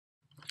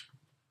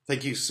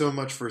Thank you so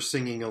much for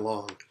singing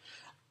along.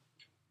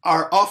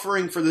 Our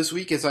offering for this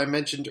week, as I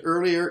mentioned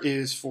earlier,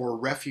 is for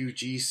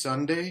Refugee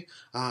Sunday.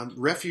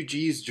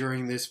 Refugees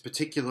during this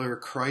particular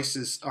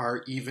crisis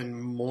are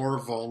even more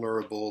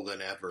vulnerable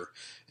than ever.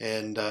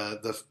 And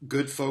the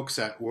good folks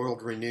at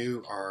World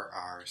Renew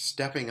are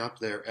stepping up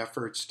their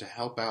efforts to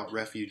help out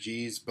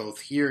refugees,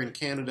 both here in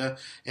Canada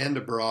and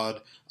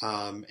abroad.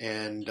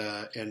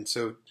 And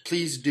so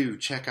please do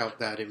check out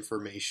that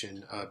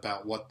information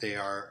about what they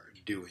are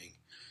doing.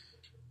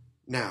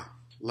 Now,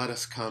 let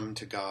us come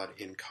to God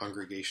in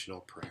congregational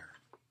prayer.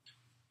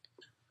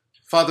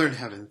 Father in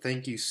heaven,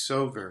 thank you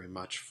so very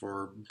much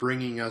for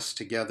bringing us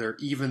together,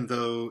 even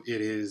though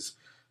it is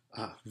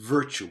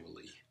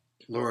virtually.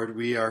 Lord,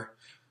 we are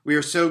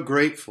so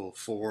grateful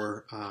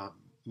for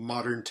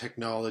modern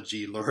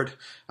technology, Lord.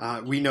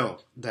 We know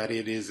that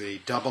it is a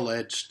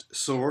double-edged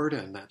sword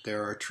and that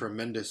there are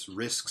tremendous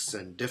risks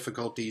and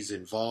difficulties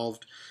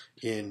involved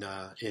in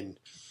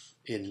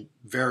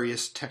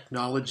various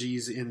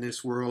technologies in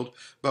this world,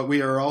 but we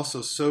are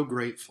also so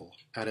grateful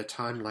at a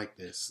time like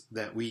this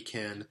that we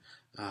can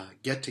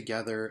get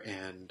together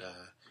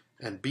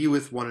and be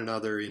with one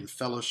another in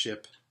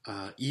fellowship,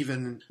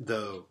 even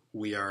though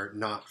we are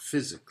not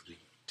physically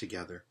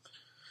together.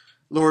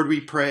 Lord,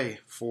 we pray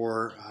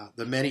for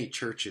the many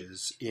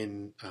churches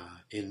in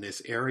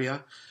this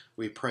area.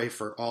 We pray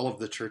for all of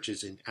the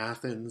churches in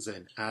Athens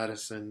and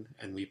Addison,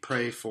 and we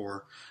pray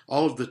for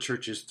all of the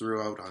churches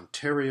throughout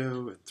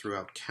Ontario and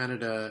throughout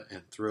Canada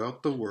and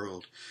throughout the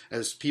world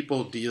as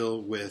people deal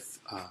with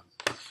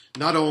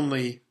not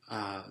only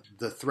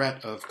the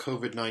threat of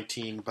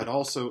COVID-19, but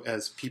also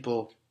as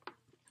people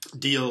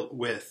deal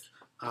with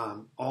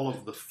all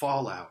of the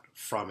fallout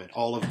from it,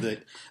 all of the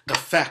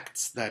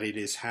effects that it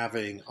is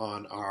having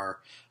on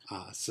our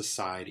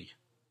society.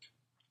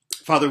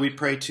 Father, we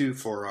pray too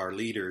for our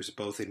leaders,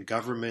 both in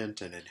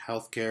government and in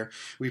healthcare.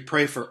 We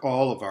pray for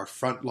all of our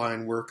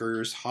frontline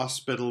workers,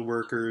 hospital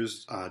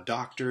workers,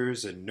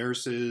 doctors and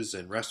nurses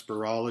and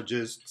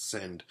respirologists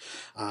and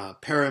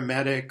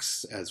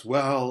paramedics as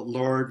well.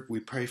 Lord, we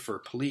pray for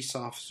police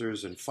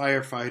officers and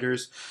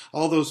firefighters,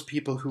 all those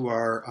people who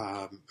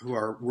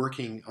are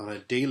working on a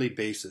daily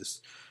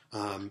basis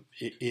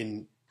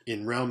in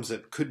realms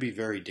that could be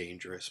very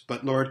dangerous.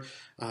 But Lord,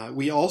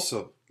 we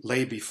also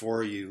lay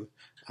before you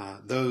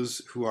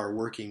those who are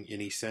working in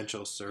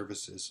essential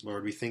services.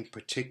 Lord, we think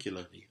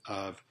particularly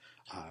of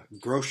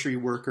grocery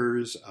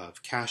workers,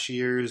 of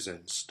cashiers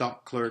and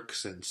stock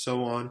clerks and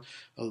so on.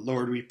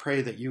 Lord, we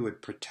pray that you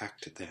would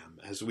protect them,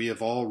 as we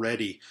have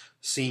already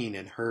seen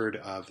and heard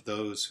of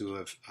those who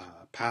have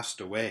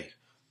passed away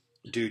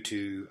due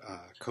to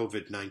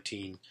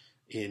COVID-19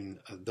 in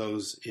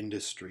those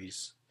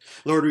industries.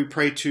 Lord, we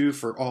pray too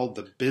for all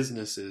the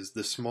businesses,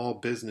 the small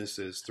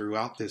businesses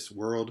throughout this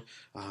world,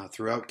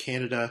 throughout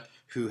Canada,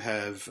 who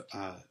have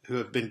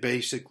been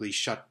basically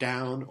shut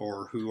down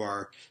or who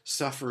are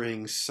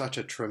suffering such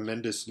a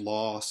tremendous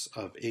loss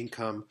of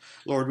income.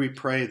 Lord, we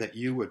pray that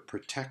you would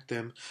protect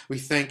them. We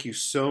thank you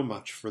so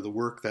much for the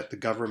work that the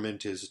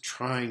government is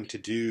trying to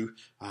do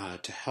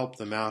to help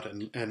them out.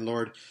 And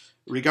Lord,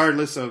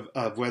 regardless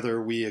of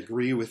whether we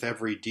agree with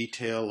every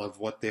detail of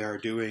what they are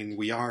doing,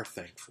 we are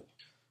thankful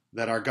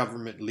that our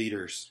government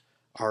leaders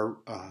are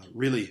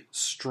really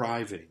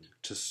striving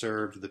to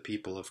serve the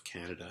people of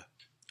Canada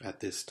at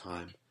this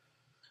time.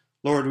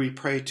 Lord, we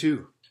pray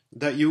too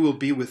that you will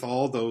be with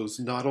all those,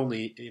 not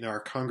only in our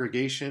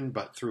congregation,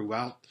 but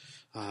throughout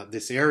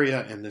this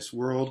area and this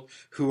world,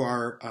 who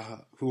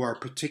are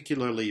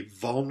particularly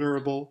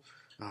vulnerable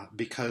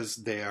because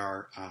they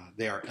are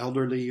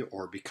elderly,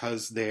 or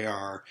because they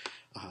are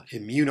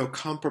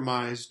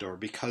immunocompromised, or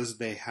because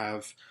they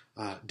have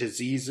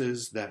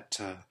diseases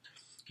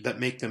that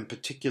make them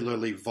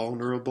particularly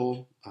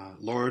vulnerable.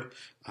 Lord,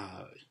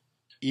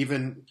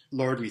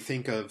 Lord, we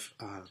think of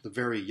the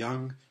very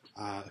young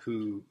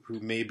who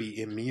may be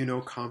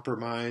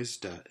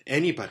immunocompromised.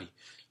 Anybody,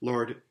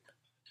 Lord,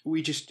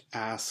 we just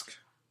ask,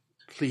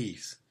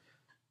 please,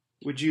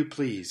 would you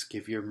please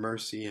give your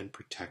mercy and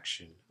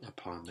protection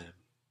upon them?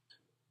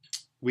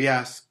 We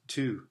ask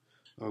too,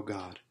 O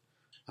God,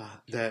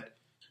 that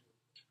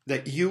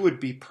you would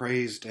be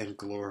praised and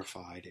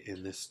glorified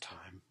in this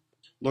time.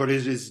 Lord,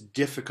 it is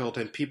difficult,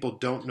 and people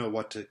don't know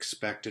what to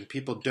expect, and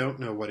people don't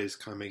know what is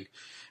coming.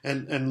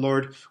 And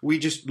Lord, we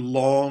just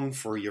long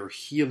for your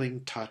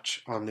healing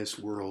touch on this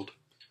world.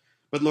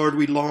 But Lord,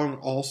 we long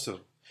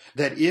also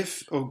that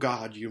if, oh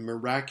God, you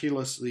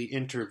miraculously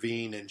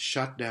intervene and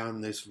shut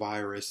down this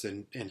virus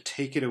and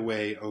take it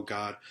away, oh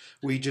God,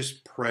 we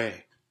just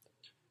pray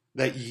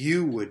that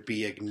you would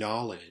be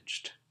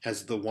acknowledged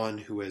as the one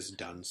who has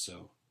done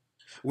so.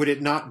 Would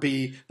it not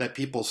be that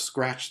people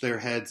scratch their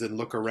heads and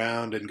look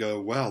around and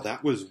go, well,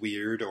 that was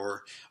weird,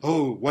 or,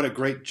 oh, what a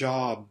great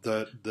job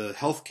the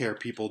healthcare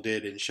people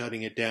did in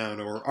shutting it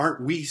down, or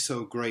aren't we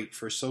so great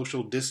for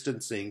social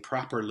distancing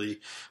properly?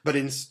 But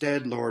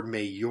instead, Lord,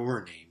 may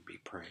your name be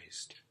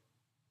praised.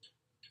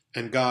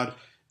 And God,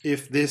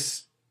 if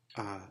this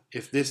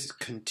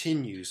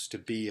continues to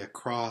be a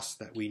cross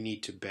that we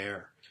need to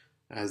bear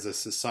as a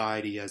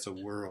society, as a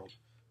world.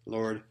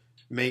 Lord,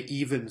 may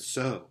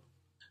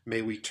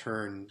we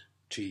turn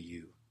to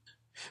you.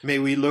 May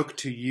we look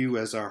to you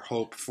as our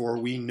hope, for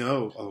we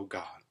know, O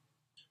God,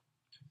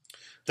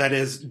 that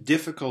as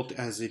difficult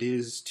as it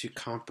is to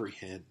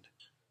comprehend,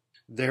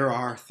 there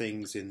are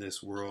things in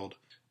this world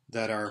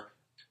that are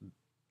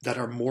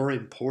more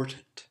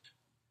important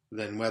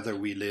than whether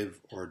we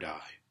live or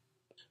die.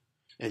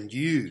 And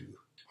you,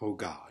 O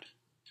God,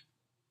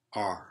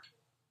 are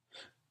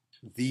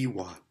the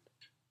one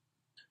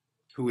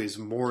who is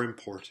more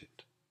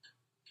important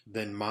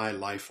than my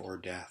life or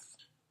death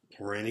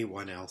or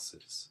anyone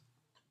else's.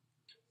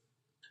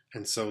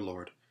 And so,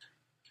 Lord,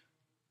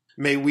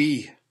 may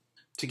we,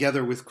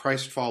 together with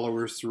Christ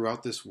followers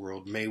throughout this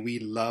world, may we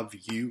love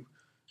you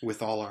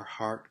with all our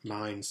heart,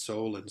 mind,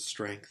 soul, and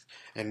strength,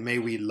 and may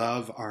we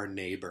love our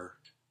neighbor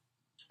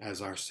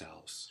as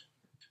ourselves.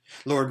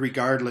 Lord,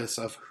 regardless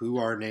of who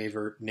our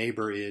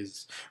neighbor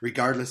is,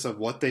 regardless of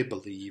what they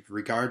believe,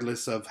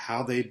 regardless of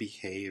how they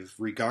behave,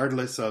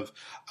 regardless of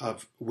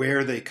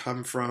where they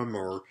come from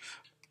or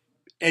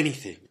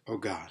anything, oh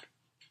God,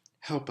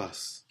 help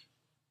us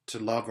to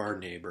love our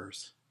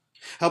neighbors.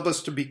 Help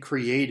us to be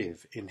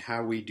creative in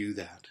how we do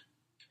that.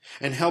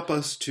 And help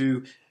us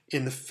to,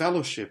 in the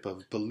fellowship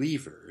of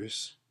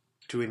believers,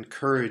 to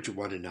encourage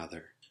one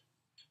another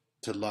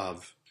to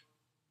love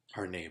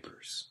our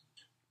neighbors.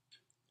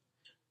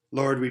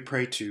 Lord, we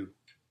pray too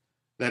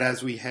that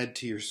as we head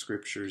to your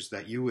scriptures,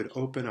 that you would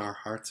open our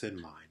hearts and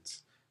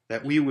minds,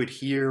 that we would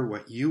hear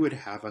what you would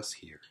have us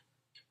hear.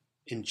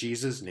 In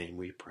Jesus' name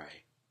we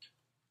pray.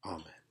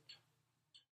 Amen.